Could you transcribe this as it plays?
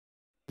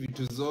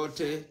vitu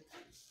zote.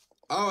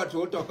 Hao watu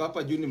wote wako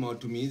hapa juu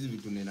nimewatumia hizi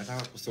vitu na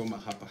nataka kusoma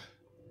hapa.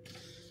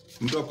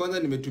 Mtu wa kwanza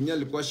nimetumia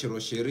alikuwa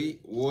Shirosheri,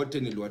 wote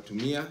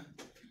niliwatumia.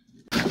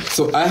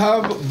 So I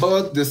have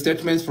both the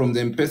statements from the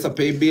M-Pesa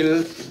pay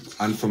bill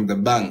and from the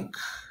bank.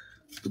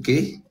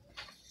 Okay?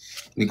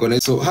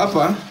 So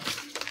hapa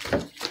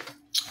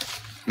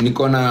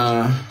niko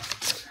na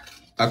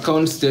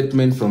account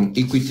statement from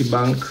Equity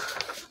Bank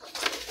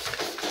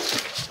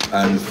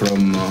and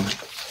from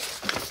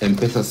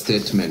M-Pesa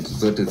statement.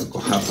 Zote ziko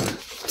hapa.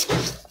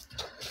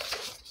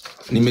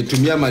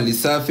 Nimetumia mali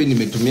safi,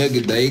 nimetumia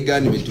Gidaiga,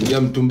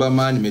 nimetumia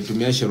Mtumbama,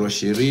 nimetumia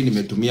Shirosheri,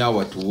 nimetumia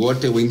watu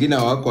wote. Wengine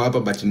wako hapa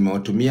but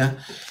nimewatumia.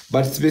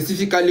 But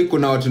specifically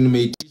kuna watu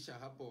nimeitisha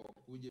hapo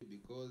wakuje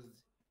because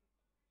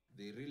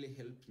they really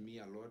helped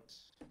me a lot.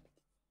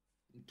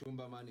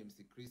 Mtumbama,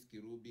 MC Chris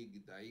Kirubi,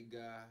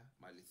 Gidaiga,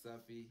 mali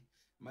safi.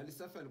 Mali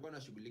safi alikuwa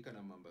anashughulika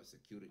na mambo ya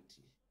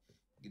security.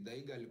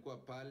 Gidaiga alikuwa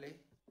pale.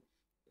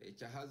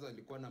 Chahaza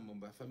alikuwa na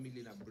mambo ya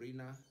family na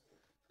Brina.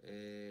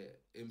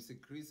 MC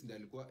Chris ndiye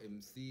alikuwa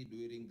MC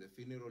during the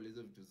funeral,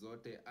 hizo vitu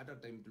zote. Hata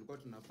time tulikuwa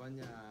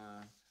tunafanya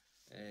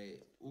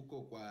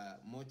huko kwa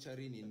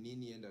mochari ni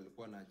nini, enda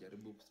alikuwa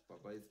anajaribu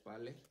kusupervise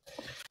pale.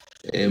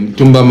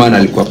 Mtumbaman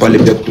alikuwa pale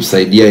pia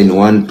kutusaidia in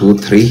 1, 2,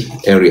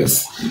 3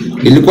 areas.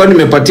 Nilikuwa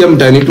nimepatia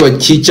mtaniitwa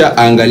Chicha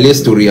angalie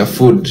story ya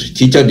food.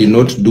 Chicha did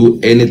not do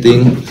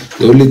anything.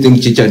 The only thing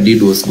Chicha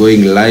did was going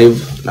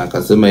live na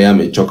akasema yeye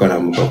amechoka na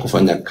mambo ya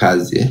kufanya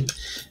kazi.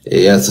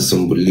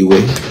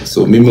 Asisumbuliwe.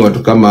 So mimi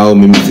watu kama hao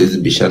mimi siwezi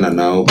bishana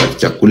nao, but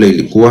chakula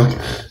ilikuwa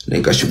na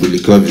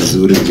ikashughulikiwa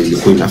vizuri vile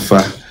ilikuwa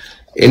inafaa.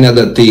 Any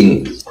other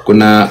thing,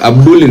 kuna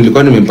Abdul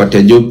nilikuwa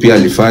nimempatia job pia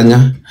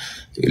alifanya,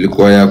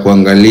 ilikuwa ya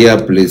kuangalia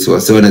place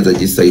wase wanaweza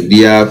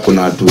jisaidia.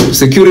 Kuna watu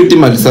security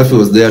mali safi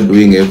was there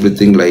doing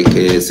everything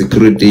like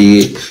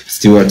security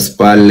stewards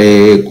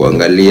pale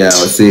kuangalia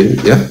wase,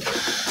 yeah.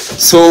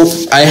 So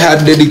I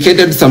had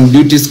dedicated some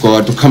duties kwa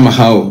watu kama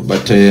hao,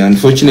 but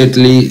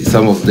unfortunately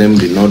some of them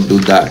did not do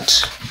that.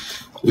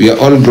 We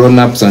are all grown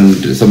ups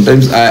and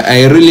sometimes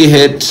I really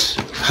hate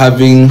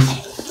having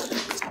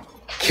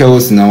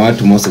chaos na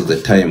watu most of the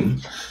time.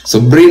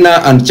 So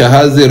Brina and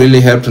Chahazi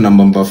really helped na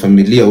mambo ya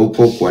familia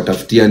huko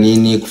kuwatafutia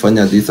nini,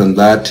 kufanya this and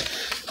that.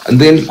 And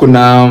then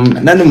kuna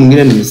nani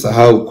mwingine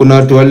nimesahau, kuna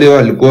watu wale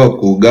walikuwa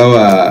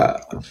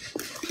kugawa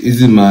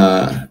hizi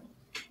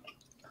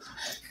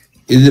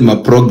ma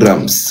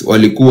programs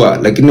walikuwa,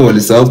 lakini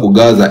walisahau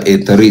kugawa za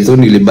A3, so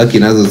nilibaki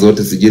nazo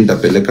zote, sijui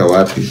nitapeleka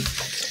wapi.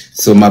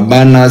 So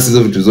mabanners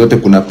hizo vitu zote,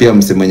 kuna pia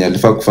msee mwenye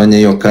alifaa kufanya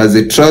hiyo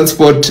kazi.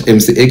 Transport,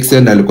 MC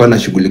Extend alikuwa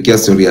anashughulikia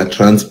story ya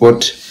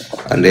transport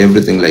and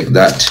everything like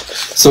that.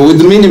 So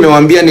with me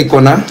nimewaambia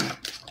niko na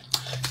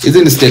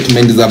hizi ni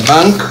statement za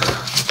bank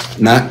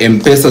na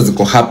M-Pesa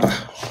ziko hapa.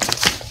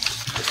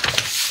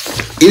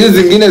 Hizi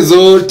zingine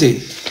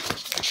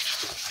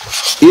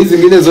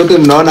zote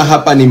mnaona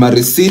hapa ni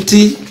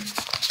marisiti.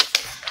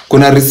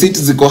 Kuna receipt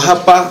ziko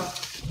hapa,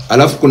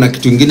 alafu kuna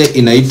kitu kingine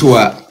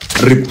inaitwa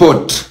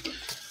report.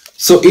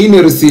 So hii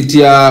ni receipt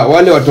ya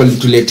wale watu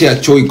walituletea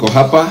choo iko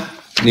hapa.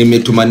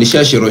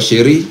 Nimetumanisha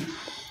Shirosheri.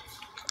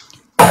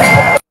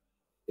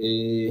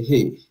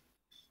 Hey.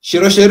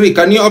 Shirosheri,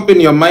 can you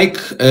open your mic?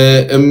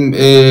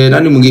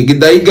 Nani mwingine?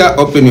 Gidaiga,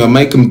 open your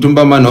mic.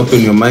 Mtumbaman,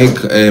 open your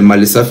mic.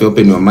 Malisafi,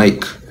 open your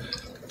mic.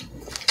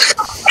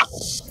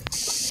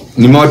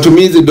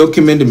 Nimewatumia hizi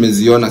document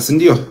nimeziona, si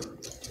ndio?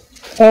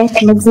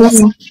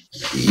 Tumeziona.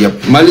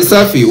 Yep.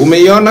 Malisafi,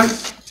 umeiona?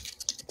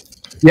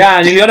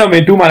 Yeah, niliona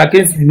umetuma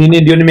lakini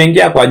nini ndio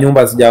nimeingia kwa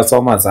nyumba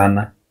sijasoma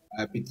sana.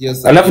 Apitia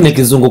sana. Alafu ni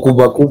kizungu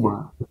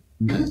kubwa.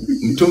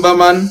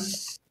 Mtumbaman?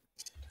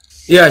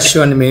 Yeah,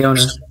 sure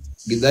nimeiona.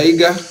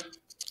 Gidaiga?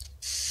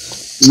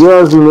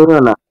 Yes,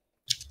 nimeona.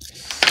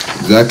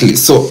 Exactly.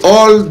 So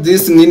all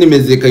this nini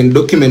mezeka in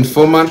document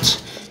format.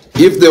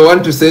 If they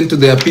want to send to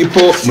their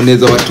people,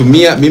 mnaweza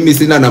watumia. Mimi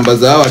sina namba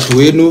za watu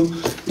wenu.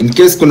 In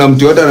case kuna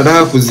mtu yote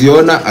anataka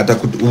kuziona,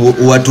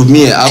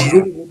 atakuwatumie. I've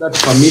given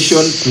that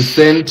permission to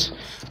send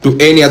to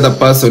any other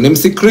person.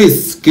 MC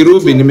Chris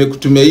Kirubi,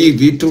 nimekutumia hii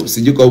vitu,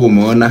 sijui kama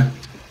umeona.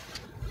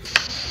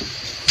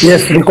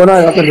 Yes, niko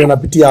nayo hapa ndio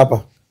napitia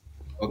hapa.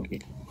 Okay.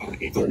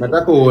 So,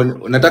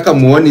 nataka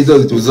muone hizo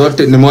vitu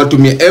zote.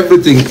 Nimewatumia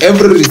everything,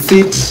 every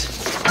receipt,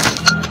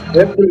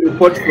 every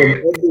report from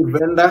every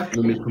vendor,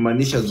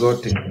 nimetumanisha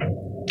zote.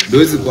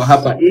 Ndio ziko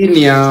hapa. Hii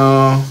ni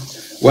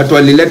watu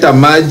walileta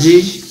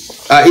maji.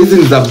 Hizi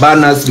ni za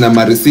banners na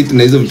ma receipt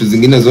na hizo vitu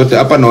zingine zote.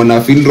 Hapa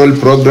naona funeral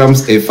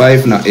programs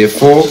A5 na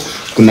A4.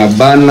 Kuna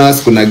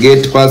banners, kuna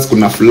gate pass,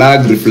 kuna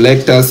flag,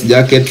 reflectors,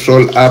 jacket,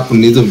 roll up,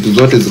 na hizo vitu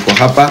zote ziko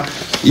hapa.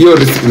 Hiyo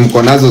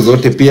mko nazo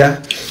zote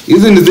pia.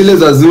 Hizi ni zile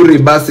za Zuri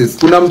buses.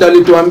 Kuna mtu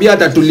alituambia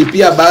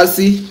atatulipia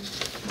basi,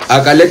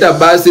 akaleta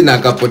basi na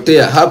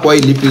akapotea. Hapo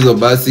hailipi hizo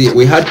basi.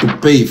 We had to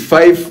pay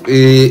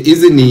 5.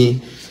 Hizi ni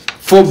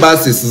 4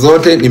 buses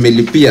zote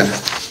nimelipia.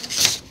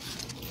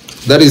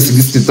 That is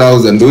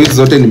 60,000. Ndio hizo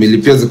zote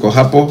nimelipia ziko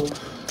hapo.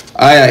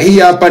 Haya, hii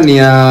hapa ni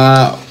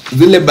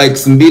zile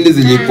bikes mbili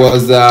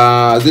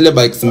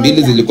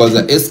zilikuwa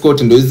za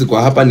escort, ndio hizi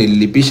kwa hapa.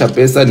 Nililipisha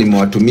pesa,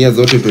 nimewatumia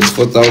zote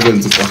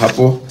 24,000 ziko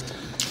hapo.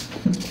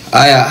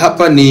 Haya,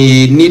 hapa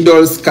ni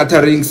Needles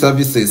Catering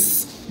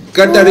Services.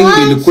 Catering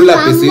ilikula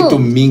pesa yetu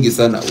mingi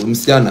sana.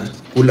 Msichana,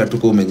 kula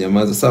tuko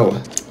umenyamaza, sawa?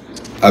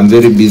 I'm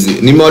very busy.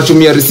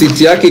 Nimewatumia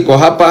receipt yake iko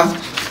hapa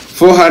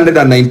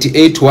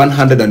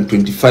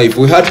 498,125.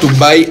 We had to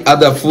buy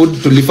other food.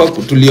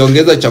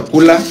 Tuliongeza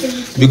chakula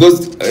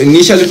because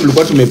initially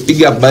tulikuwa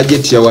tumepiga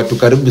budget ya watu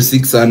karibu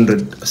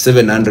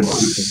 700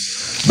 people.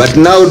 But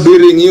now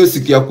during hiyo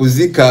siku ya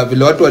kuzika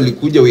vile watu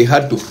walikuja, we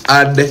had to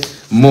add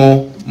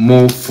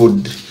more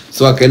food.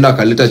 So akaenda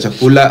akaleta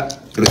chakula,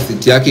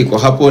 receipt yake iko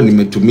hapo,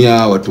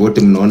 nimetumia watu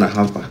wote mnaona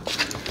hapa.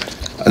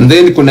 And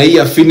then kuna hii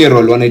ya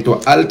funeral,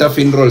 wanaitwa Alta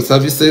Funeral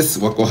Services,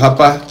 wako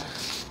hapa.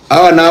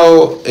 Hawa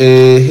nao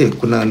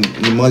kuna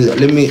ni moja,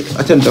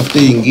 acha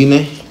nitafute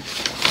nyingine.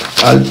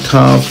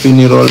 Alta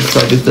Funeral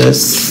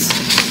Services.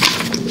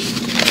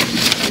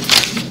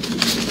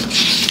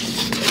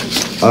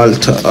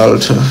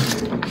 Alta.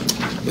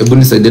 Hebu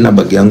nisaidie na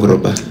bag yangu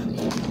Roba.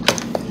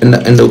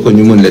 Enda huko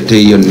nyuma niletee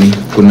hiyo ni.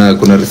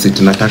 Kuna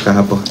receipt nataka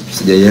hapo.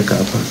 Sijaiweka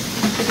hapa.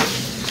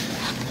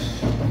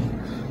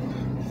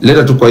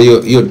 Leta tu kwa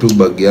hiyo tu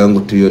bag yangu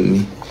tu hiyo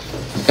ni.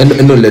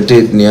 Enda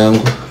niletee ni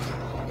yangu.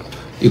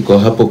 Iko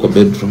hapo kwa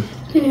bedroom.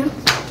 Yeah.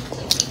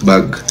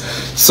 Bag.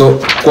 So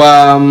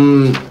kwa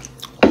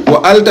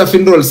Alta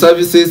Funeral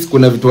Services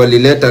kuna vitu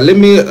walileta. Let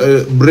me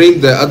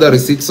bring the other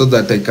receipts so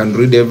that I can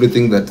read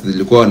everything that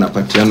zilikuwa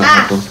wanapatiana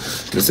hapo.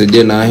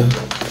 Nisaidie nayo.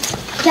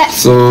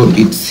 So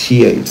it's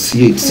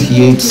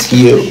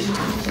here.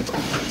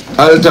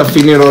 Alta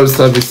Funeral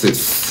Services.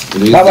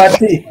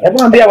 Babati,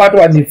 hebu ambia watu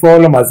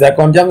wanifollow mazi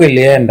yako mjango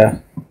ilienda.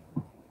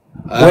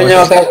 Wenye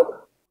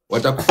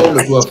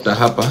watakufollow tu after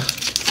hapa.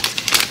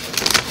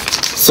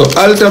 So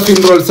Alta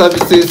Funeral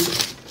Services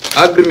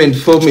agreement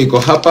form iko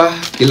hapa,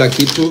 kila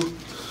kitu.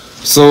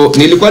 So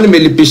nilikuwa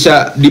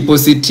nimelipisha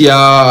deposit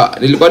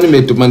nilikuwa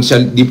nimetumanisha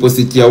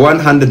deposit ya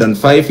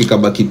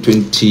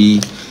 105,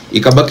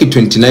 ikabaki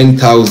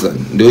 29,000.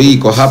 Ndio hii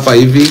iko hapa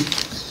hivi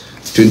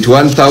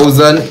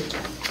 21,000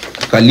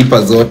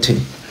 kalipa zote.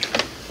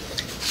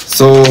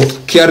 So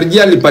KRG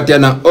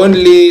alipatiana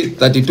only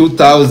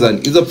 32,000.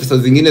 Hizo pesa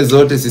zingine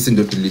zote sisi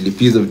ndio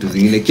tulilipia hizo vitu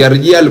zingine.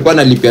 KRG alikuwa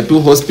analipia tu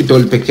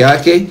hospital peke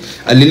yake,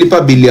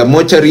 alilipa bili ya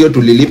mochari, hiyo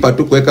tulilipa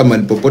tu kuweka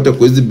mahali popote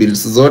kwa hizo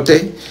bills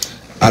zote.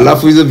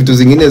 Alafu hizo vitu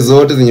zingine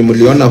zote zenye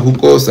mliona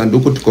huko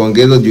sanduku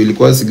tukaongeza juu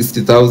ilikuwa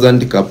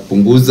 60,000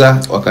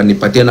 ikapunguza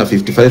wakanipatia na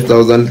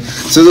 55,000.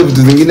 So hizo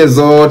vitu zingine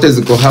zote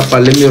ziko hapa.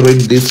 Let me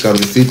read this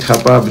receipt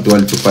hapa vitu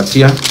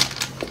walitupatia.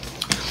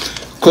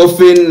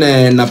 Coffin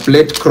na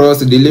plate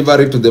cross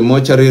delivery to the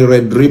mortuary,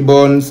 red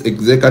ribbons,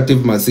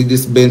 executive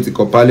Mercedes Benz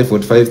iko pale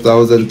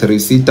 45,000,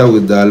 3-seater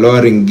with the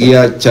lowering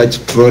gear, church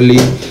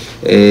trolley,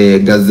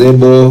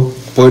 gazebo,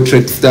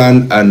 portrait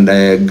stand and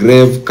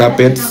grave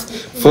carpets,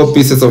 4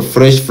 pieces of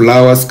fresh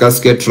flowers,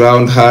 casket,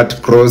 round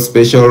heart, cross,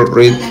 special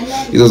wreath.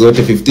 Hizo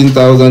zote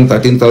 15,000,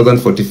 13,000,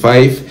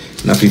 45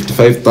 na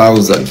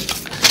 55,000.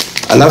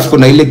 Alafu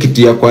kuna ile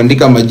kitu ya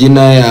kuandika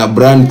majina ya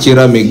brand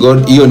Chira May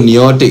God, hiyo ni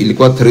yote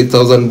ilikuwa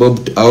 3,000 bob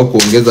au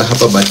kuongeza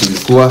hapa but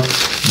ilikuwa.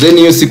 Then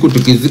hiyo siku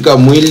tukizika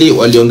mwili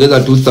waliongeza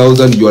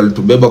 2,000 juu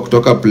walitubeba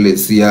kutoka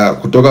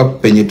kutoka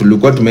penye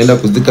tulikuwa tumeenda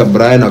kuzika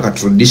Brian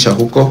wakaturudisha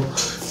huko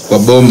kwa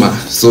boma.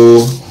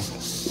 So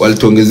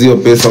walituongezea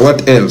pesa.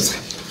 What else?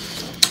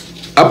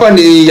 Hapa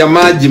ni ya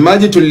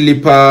maji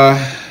tulilipa.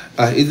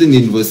 Hizi ni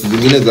invoice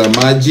zingine za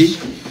maji.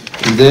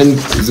 And then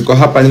ziko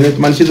hapa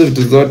nimemanishizo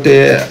vitu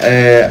zote.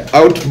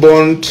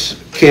 Outbound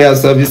care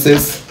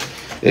services,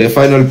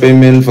 final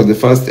payment for the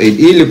first aid.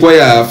 Hii ilikuwa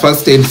ya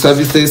first aid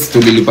services,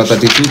 tulilipa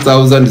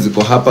 32,000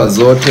 ziko hapa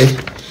zote.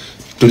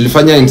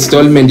 Tulifanya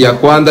installment ya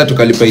kwanza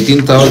tukalipa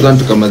 18,000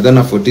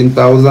 tukamalizana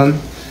 14,000.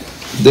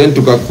 Then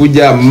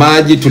tukakuja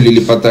maji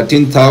tulilipa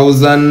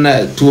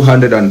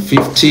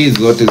 13,250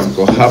 zote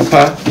ziko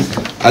hapa.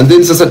 And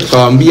then sasa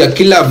tukawaambia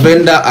kila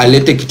vendor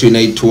alete kitu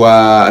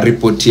inaitwa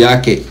report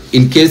yake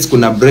in case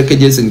kuna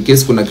breakages, in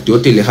case kuna kitu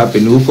yote ile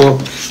happen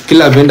huko.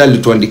 Kila vendor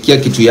alituandikia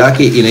kitu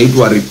yake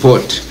inaitwa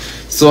report.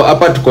 So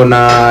hapa tuko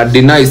na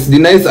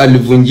Denise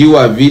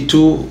alivunjiwa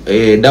vitu,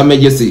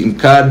 damages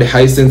incurred,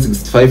 Hisense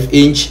 65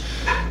 inch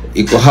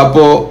iko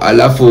hapo,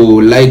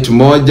 alafu light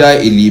moja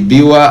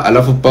iliibiwa,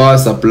 alafu power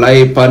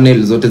supply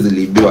panel zote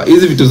ziliibiwa.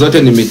 Hizi vitu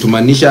zote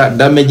nimetumanisha,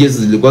 damages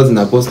zilikuwa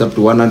zina cost up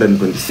to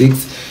 126,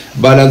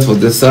 balance for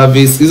the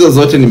service hizo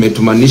zote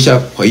nimetumanisha.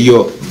 Kwa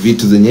hiyo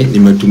vitu zenye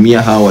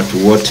nimetumia hawa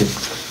watu wote.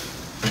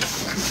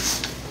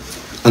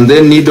 And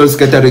then Needles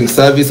Catering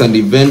Service and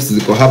Events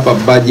ziko hapa,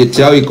 budget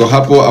yao iko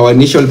hapo. Our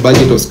initial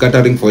budget was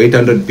catering for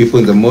 800 people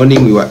in the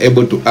morning. We were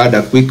able to add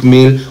a quick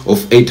meal of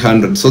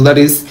 800, so that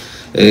is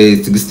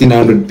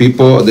 1,600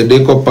 people. The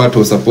decor part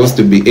was supposed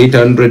to be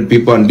 800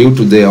 people, and due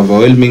to the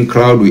overwhelming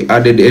crowd we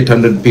added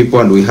 800 people,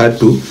 and we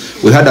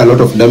had a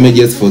lot of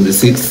damages for the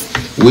seats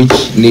which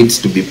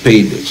needs to be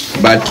paid,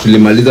 but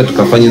tulimaliza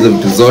tukafanya hizo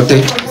vitu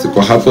zote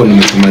ziko hapo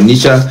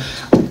nimetumanisha.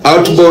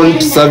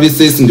 outbound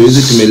services ndio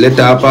hizi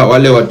tumeleta hapa.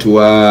 Wale watu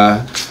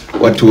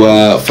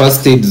wa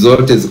first aid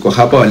zote ziko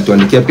hapa,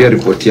 walituandikia pia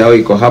report yao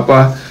iko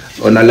hapa.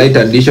 On a light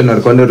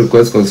additional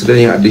request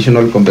considering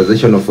additional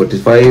compensation of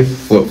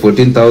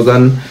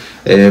 14,000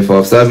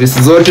 for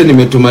service. Zote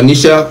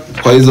nimetumanisha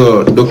kwa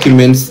hizo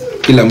documents,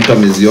 kila mtu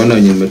ameziona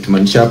wenye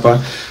nimetumanisha hapa.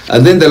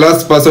 And then the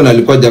last person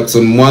alikuwa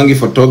Jackson Mwangi,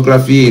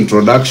 photography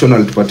introduction,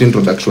 alitupatia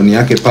introduction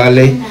yake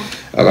pale.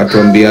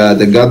 Akatuambia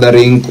the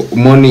gathering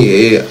morning,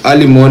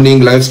 early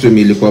morning live stream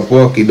ilikuwa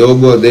poa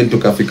kidogo, then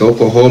tukafika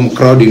huko home,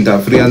 crowd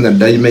interference and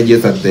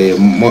damages at the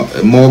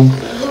morgue.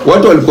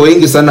 Watu walikuwa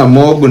wengi sana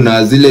morgue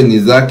na zile ni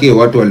zake,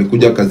 watu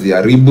walikuja kazi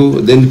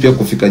haribu. Then pia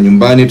kufika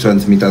nyumbani,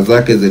 transmitter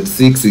zake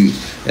Z6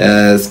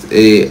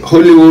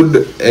 Hollywood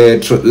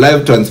live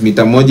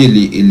transmitter moja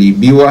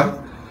iliibiwa,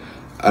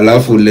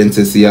 alafu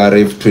lenses ya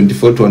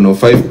RF24 to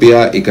 105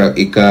 pia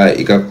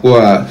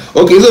ikakuwa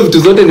okay. Hizo vitu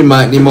zote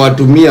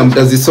nimewatumia,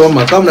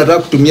 mtazisoma kama mnataka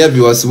kutumia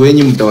viewers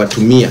wenyu,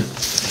 mtawatumia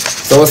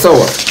sawa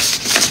sawa.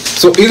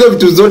 So hizo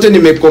vitu zote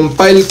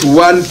nimecompile to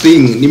one thing,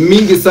 ni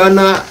mingi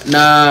sana,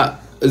 na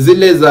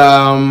zile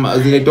za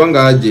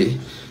zinaitwanga aje,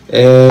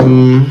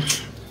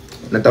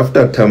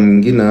 natafuta term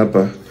nyingine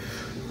hapa.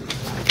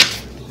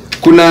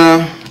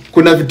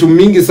 Kuna vitu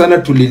mingi sana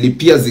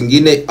tulilipia,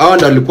 zingine hao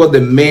ndio walikuwa the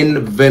main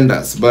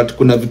vendors, but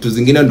kuna vitu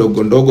zingine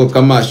ndogo ndogo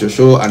kama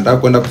shosho anataka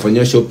kwenda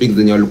kufanyia shopping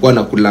zenye walikuwa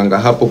na kulanga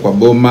hapo kwa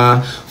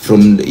boma.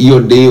 From hiyo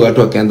day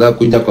watu wakaanza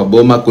kuja kwa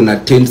boma. Kuna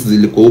tents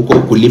zilikuwa huko,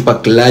 kulipa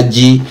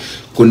clergy,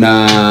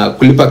 kuna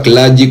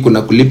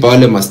kulipa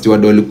wale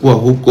masteward walikuwa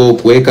huko,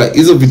 kuweka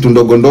hizo vitu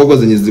ndogo ndogo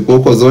zenye zilikuwa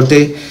huko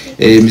zote,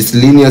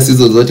 miscellaneous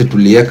hizo zote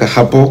tuliweka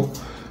hapo.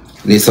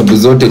 Ni hesabu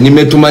zote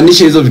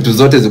nimetumanisha, hizo vitu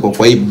zote ziko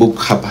kwa hii book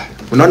hapa.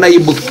 Unaona hii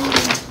book,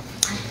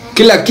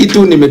 kila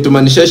kitu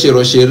nimetumanisha.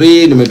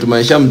 Sherosheri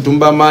nimetumanisha,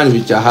 mtumbama,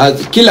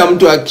 nimechahazi, kila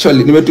mtu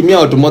actually nimetumia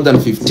watu more than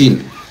 15.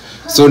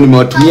 So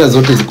nimewatumia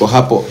zote ziko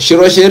hapo.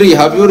 Sherosheri,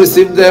 have you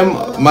received them?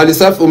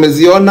 Malisafi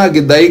umeziona?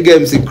 Gidaiga,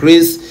 MC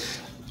Chris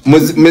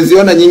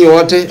umeziona nyinyi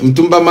wote?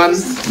 Mtumbaman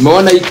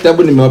umeona hii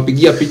kitabu,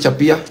 nimewapigia picha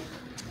pia.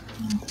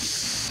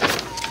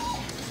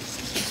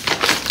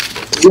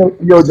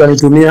 Hiyo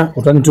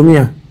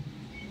utanitumia?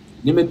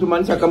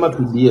 Nimetumanisha kama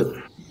PDF.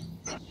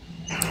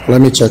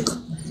 Let me check.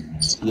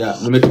 Yeah,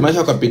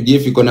 nimetumanisha kwa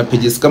PDF, iko na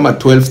pages kama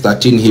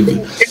 12-13 hivi.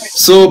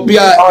 So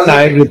pia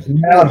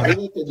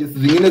pages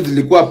zingine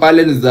zilikuwa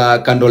pale ni za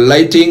candle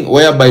lighting,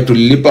 whereby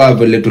tulipewa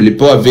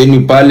venue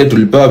pale,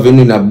 tulipewa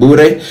venue na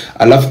bure,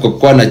 alafu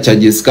kukakuwa na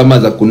charges kama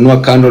za kununua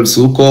candles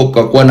huko,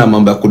 kukakuwa na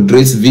mambo ya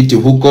kudress viti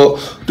huko,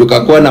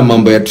 tukakuwa na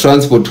mambo ya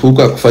transport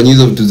huko, kufanya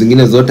hizo vitu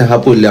zingine zote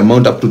hapo, ile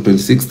amount up to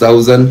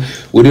 26,000.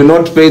 We did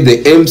not pay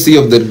the MC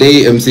of the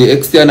day. MC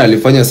external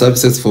alifanya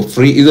services for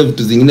free. Hizo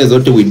vitu zingine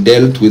zote we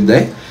dealt with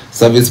the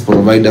service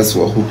providers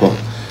wa huko.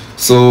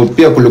 So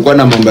pia kulikuwa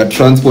na mambo ya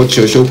transport,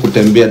 shosho,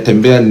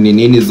 kutembea ni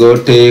nini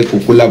zote,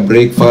 kukula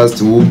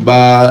breakfast,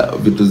 Uber,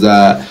 vitu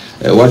za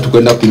watu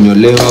kwenda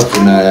kunyolewa,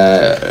 kuna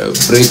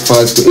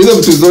breakfast. Hizo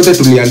vitu zote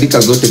tuliandika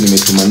zote,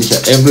 nimetumanisha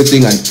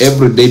everything and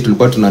every day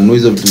tulikuwa tunanunua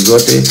hizo vitu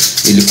zote,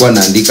 nilikuwa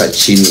naandika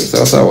chini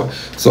sawa sawa.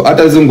 So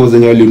hata hizo nguo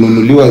zenye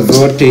walinunuliwa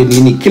zote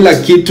nini, kila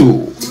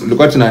kitu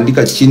tulikuwa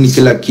tunaandika chini,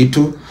 kila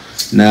kitu,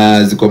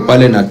 na ziko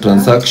pale na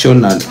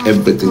transaction and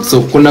everything.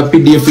 So kuna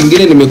PDF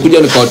nyingine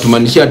nimekuja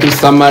nikawatumanishia tu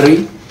summary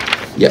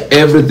ya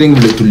everything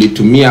vile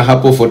tulitumia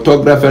hapo.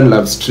 Photography and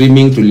live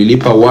streaming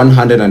tulilipa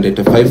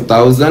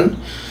 185,000.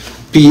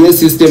 PA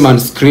system and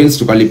screens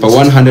tukalipa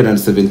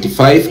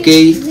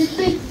 175k.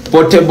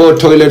 Portable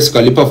toilets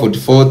tukalipa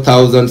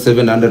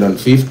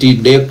 44,750.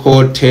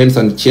 Decor, tents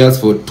and chairs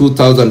for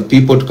 2,000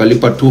 people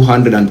tukalipa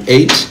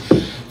 208.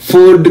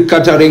 Food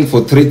catering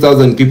for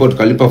 3,000 people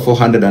tukalipa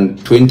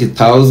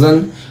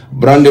 420,000.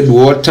 Branded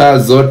water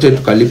zote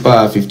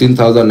tukalipa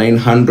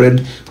 15,900.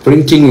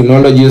 Printing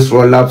technologies,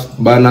 roll-ups,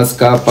 banners,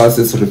 car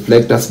passes,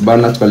 reflectors,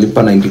 banners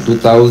tukalipa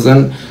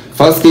 92,000.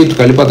 First aid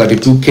tukalipa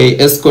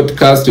 32k. Escort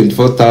cars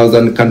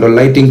 24,000. Candle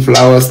lighting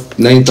flowers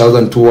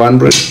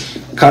 9,200.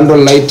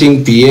 Candle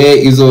lighting PA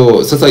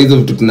hizo sasa, hizo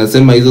vitu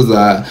tunasema hizo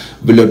za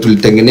vile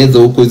tulitengeneza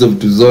huko, hizo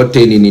vitu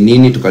zote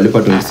nini tukalipa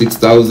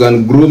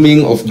 26,000.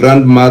 Grooming of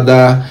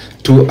grandmother,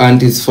 2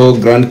 aunties, 4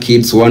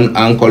 grandkids,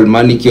 1 uncle,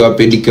 manicure,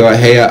 pedicure,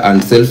 hair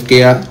and self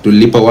care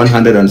tulipa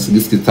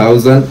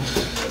 160,000.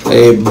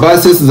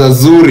 Buses za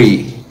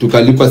Zuri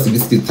tukalipa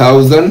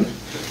 60,000.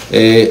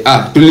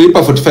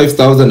 Tulipa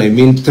 45,000, I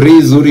mean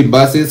 3 Zuri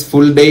buses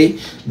full day.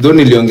 Though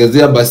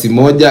niliongezea basi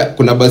moja,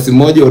 kuna basi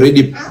moja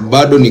already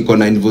bado niko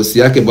na invoice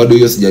yake, bado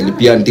hiyo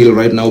sijalipia until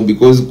right now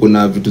because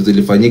kuna vitu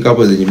zilifanyika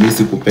hapo zenye mimi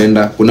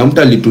sikupenda. Kuna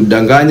mtu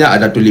alitudanganya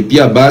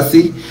atatulipia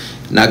basi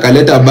na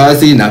akaleta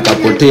basi na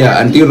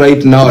akapotea. Until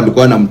right now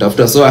alikuwa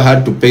anamtafuta, so I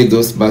had to pay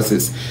those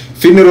buses.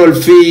 Funeral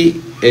fee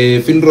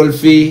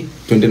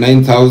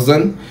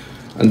 29,000.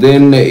 And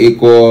then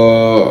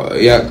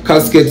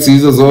caskets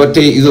hizo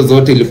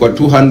zote ilikuwa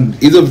 200.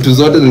 Hizo vitu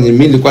zote zenye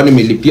mimi nilikuwa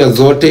nimelipia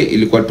zote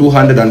ilikuwa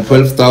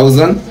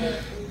 212,000.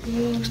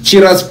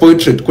 Chira's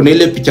portrait, kuna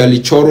ile picha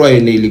alichorwa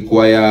yenye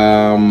ilikuwa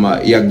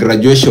ya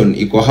graduation,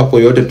 iko hapo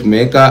yote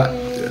tumeweka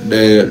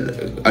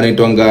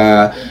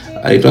anaitwanga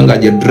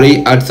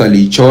Jedrey Arts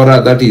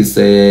alichora, that is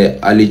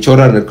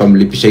alichora na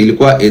kumlipisha,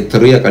 ilikuwa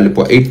A3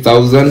 akalipwa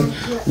 8,000.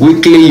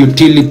 Weekly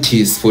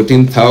utilities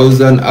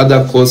 14,000,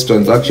 other cost,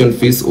 transaction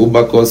fees,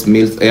 Uber cost,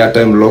 meals,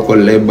 airtime, local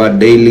labor,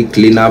 daily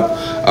cleanup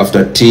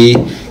after tea.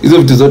 Hizo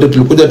vitu zote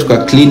tulikuja tuka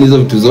clean hizo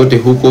vitu zote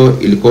huko,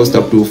 ili cost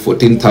up to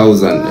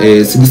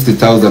 14,000,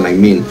 60,000 I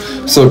mean.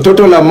 So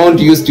total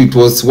amount used, it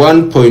was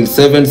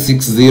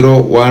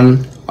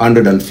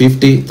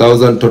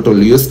 1.760150,000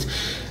 total used.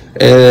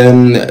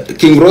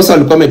 King Rosa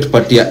alikuwa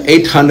ametupatia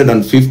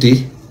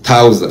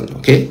 850,000,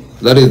 okay?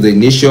 That is the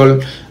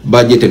initial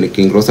budget and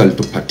King Rosa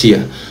alitupatia.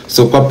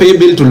 So kwa pay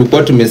bill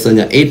tulikuwa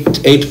tumesanya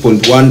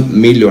 8.1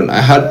 million.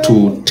 I had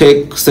to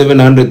take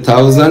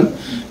 700,000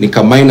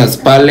 nika minus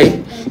pale.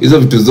 Hizo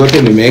vitu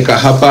zote nimeweka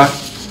hapa.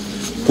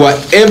 Kwa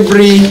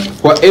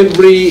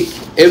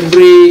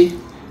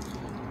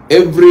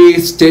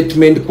every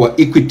statement kwa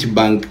Equity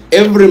Bank,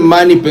 every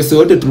money, pesa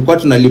yote tulikuwa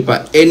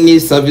tunalipa any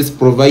service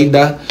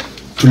provider,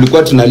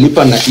 tulikuwa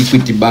tunalipa na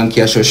Equity Bank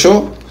ya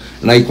Shosho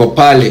na iko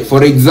pale.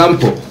 For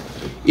example,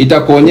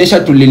 itakuonyesha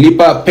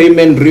tulilipa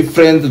payment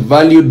reference,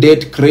 value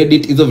date,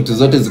 credit, hizo vitu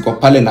zote ziko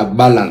pale na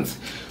balance.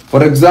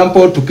 For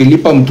example,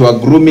 tukilipa mtu wa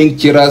grooming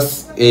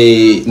Chira's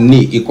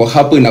ni iko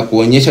hapo,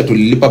 inakuonyesha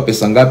tulilipa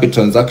pesa ngapi,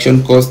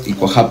 transaction cost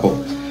iko hapo.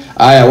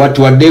 Haya,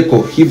 watu wa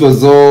deco, hivyo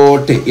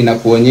zote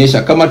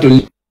inakuonyesha kama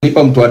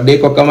tulilipa mtu wa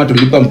deco, kama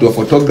tulilipa mtu wa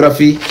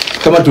photography,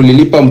 kama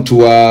tulilipa mtu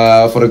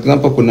wa, for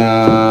example, kuna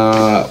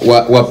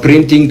wa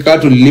printing, kama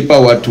tulilipa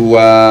watu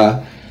wa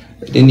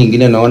nini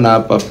nyingine naona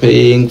hapa,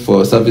 paying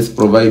for service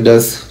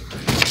providers.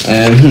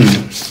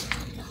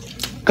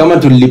 Kama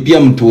tulilipia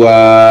mtu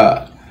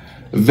wa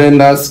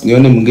vendors,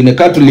 nione mwingine,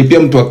 kama tulilipia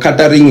mtu wa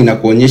catering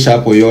inakuonyesha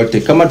hapo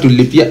yote. Kama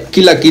tulilipia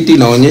kila kitu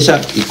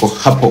inaonyesha iko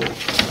hapo.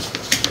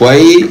 Kwa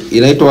hii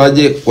inaitwa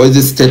aje, kwa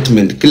hizi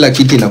statement kila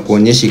kitu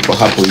inakuonyesha iko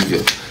hapo hivyo.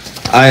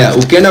 Haya,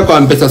 ukienda kwa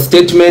M-Pesa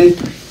statement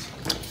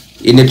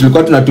ine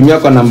tulikuwa tunatumia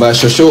kwa namba ya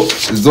Shosho,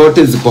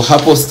 zote ziko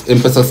hapo.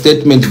 M-Pesa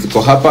statement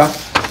ziko hapa.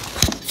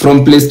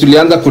 From place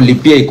tulianza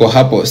kulipia iko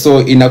hapo.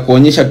 So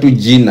inakuonyesha tu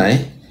jina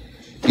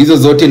hizo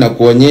zote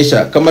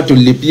inakuonyesha. Kama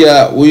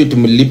tulilipia huyu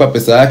tumelipa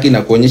pesa yake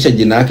inakuonyesha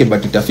jina yake,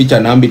 but itaficha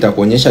namba,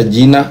 itakuonyesha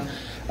jina.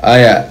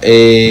 Haya,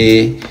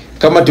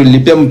 kama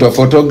tulilipia mtu wa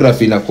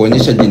photography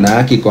inakuonyesha jina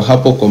yake iko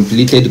hapo,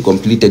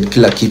 completed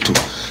kila kitu.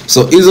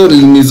 So hizo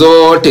ni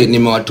zote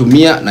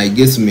nimewatumia na I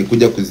guess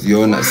mmekuja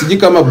kuziona. Siji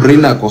kama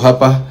Brina ako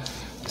hapa.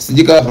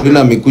 Siji kama Brina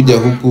amekuja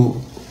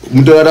huku.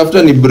 Mtu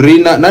anatafuta ni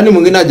Brina. Nani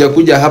mwingine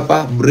hajakuja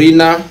hapa?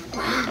 Brina.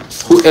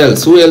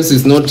 Who else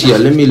is not here?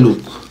 Let me look.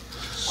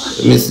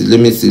 Let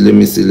me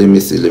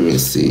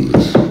see.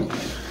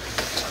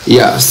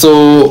 Yeah,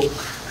 so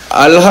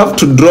I'll have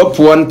to drop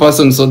one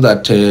person so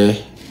that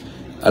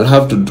I'll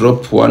have to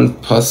drop one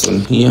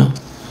person here.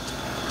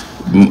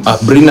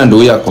 Brina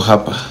ndo yako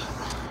hapa.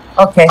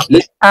 Okay.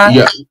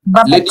 Yeah.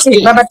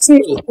 Baba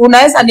T,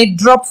 unaweza ni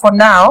drop for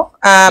now.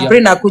 Yeah.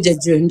 Brina kuja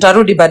juu.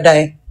 Nitarudi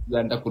baadaye.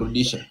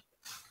 Nitakurudisha.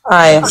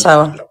 Haya,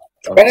 sawa.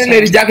 Kwani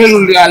Lady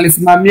Jacqueline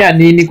alisimamia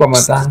nini kwa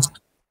matanga?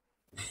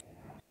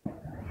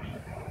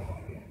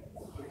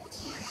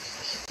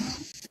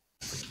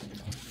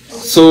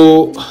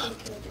 So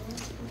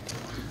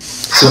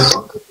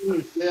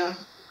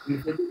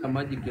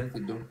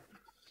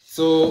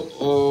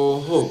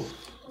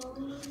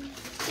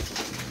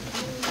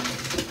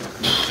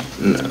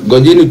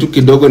gojini tu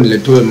kidogo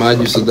niletue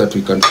maji so that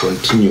we can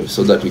continue.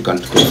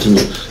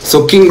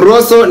 So King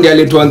Rosso ndiye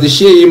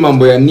alituanzishia hii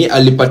mambo ya ni,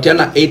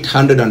 alipatiana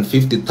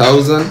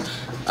 850,000,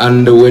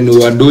 and when we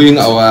were doing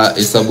our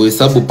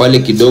hesabu pale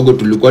kidogo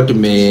tulikuwa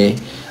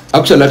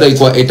actually hata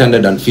ilikuwa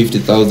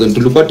 850,000,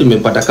 tulikuwa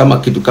tumepata kama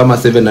kitu kama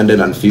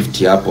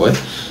 750 hapo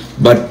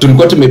but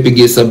tulikuwa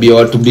tumepiga hesabu ya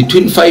watu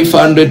between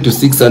 500 to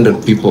 600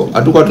 people.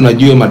 Hatukuwa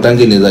tunajua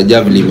matanga inaweza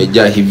jaa vile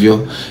imejaa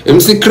hivyo.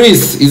 MC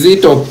Chris, is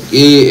it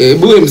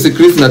MC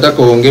Chris,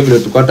 nataka uongee vile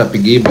tulikuwa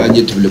tutapiga hii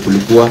budget vile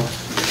kulikuwa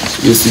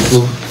hiyo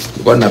siku.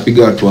 Tulikuwa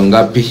tunapiga watu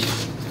wangapi?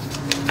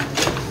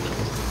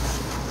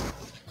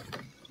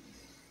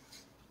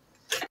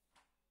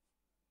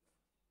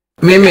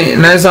 Mimi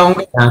naweza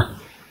ongea.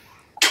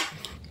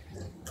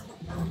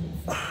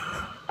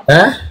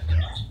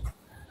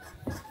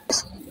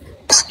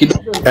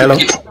 Hello.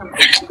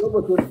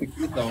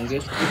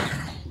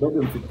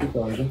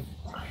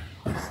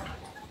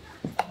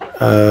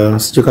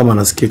 Sijui kama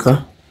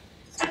nasikika.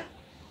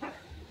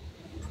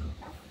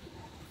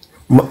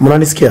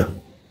 Mnanisikia?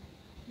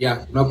 Yeah,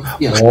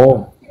 nakusikia.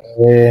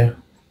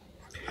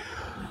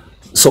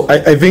 So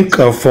I think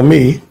for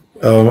me,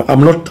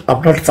 I'm not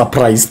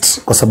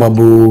surprised kwa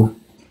sababu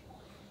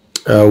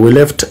we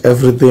left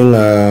everything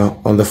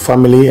on the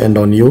family and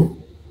on you.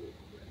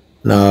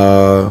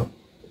 Now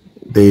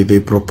they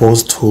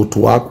proposed to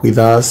work with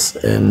us,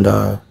 and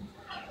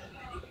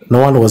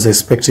no one was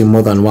expecting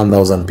more than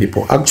 1,000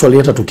 people. Actually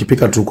hata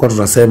tukipika tulikuwa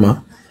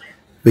tunasema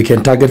we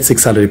can target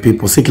 600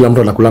 people. Si kila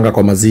mtu anakulanga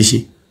kwa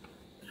mazishi.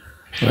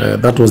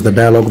 That was the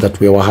dialogue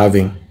that we were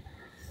having.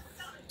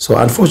 So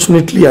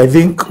unfortunately I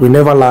think we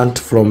never learned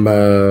from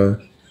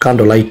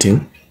candle lighting,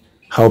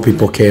 how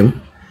people came,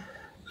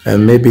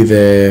 and maybe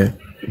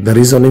the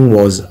reasoning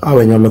was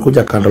wenye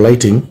wamekuja candle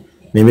lighting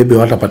ni maybe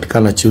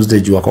watapatikana Tuesday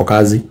juu wako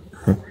kazi.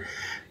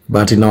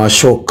 But in our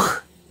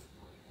shock,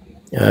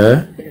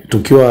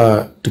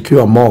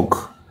 tukiwa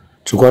mock,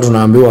 tulikuwa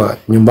tunaambiwa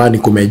nyumbani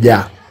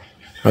kumejaa.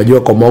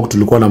 Unajua kwa mock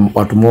tulikuwa na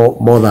watu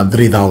more than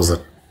 3,000.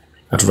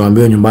 Na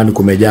tunaambiwa nyumbani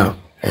kumejaa.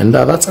 And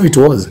that's how it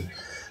was.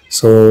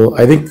 So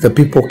I think the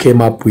people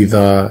came up with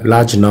a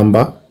large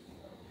number,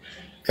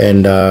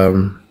 and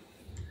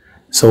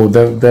so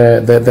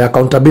the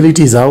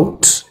accountability is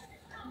out.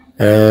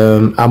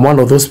 I'm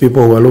one of those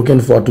people who are looking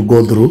forward to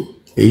go through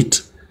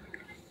it,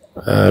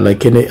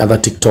 like any other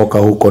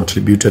TikToker who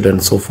contributed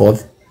and so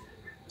forth.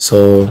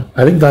 So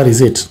I think that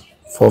is it.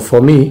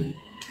 For me,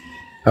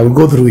 I will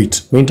go through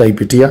it. Mi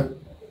nitaipitia,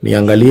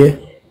 niangalie.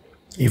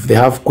 If they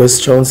have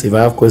questions, if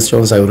I have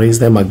questions, I will raise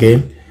them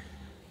again,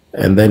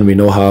 and then we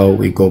know how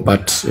we go.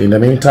 But in the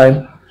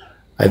meantime,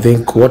 I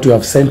think what you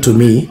have sent to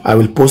me, I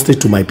will post it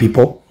to my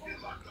people.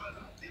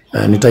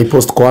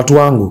 Nitaipost kwa watu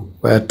wangu,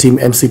 team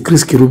MC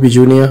Chris Kirubi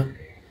Jr.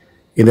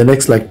 In the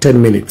next like 10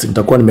 minutes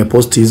nitakuwa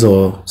nimepost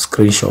hizo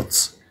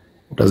screenshots,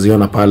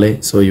 utaziona pale,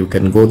 so you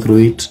can go through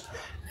it,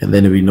 and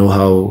then we know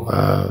how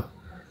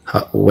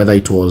whether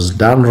it was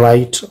done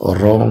right or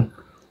wrong,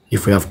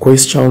 if we have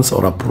questions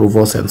or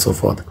approvals and so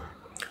forth.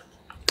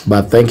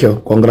 But thank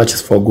you,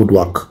 congrats for good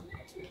work.